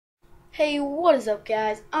Hey, what is up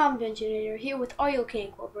guys? I'm Benjaminator here with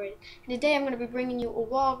RuOKincorporated, and today I'm going to be bringing you a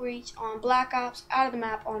Wallbreach on Black Ops out of the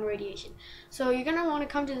map on Radiation. So you're going to want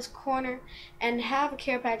to come to this corner and have a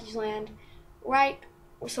care package land right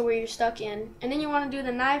so where you're stuck in, and then you want to do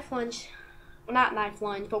the knife lunge, well, not knife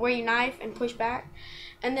lunge, but where you knife and push back.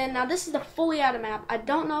 And then now this is the fully out of map. I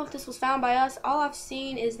don't know if this was found by us. All I've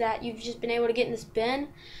seen is that you've just been able to get in this bin.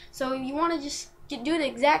 So you want to just do the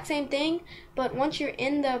exact same thing, but once you're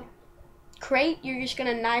in the crate, you're just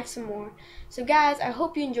gonna knife some more. So guys, I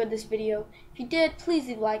hope you enjoyed this video. If you did, please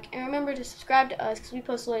leave a like and remember to subscribe to us because we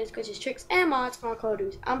post the latest glitches, tricks, and mods on our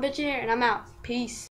code. I'm Benjaminator and I'm out. Peace.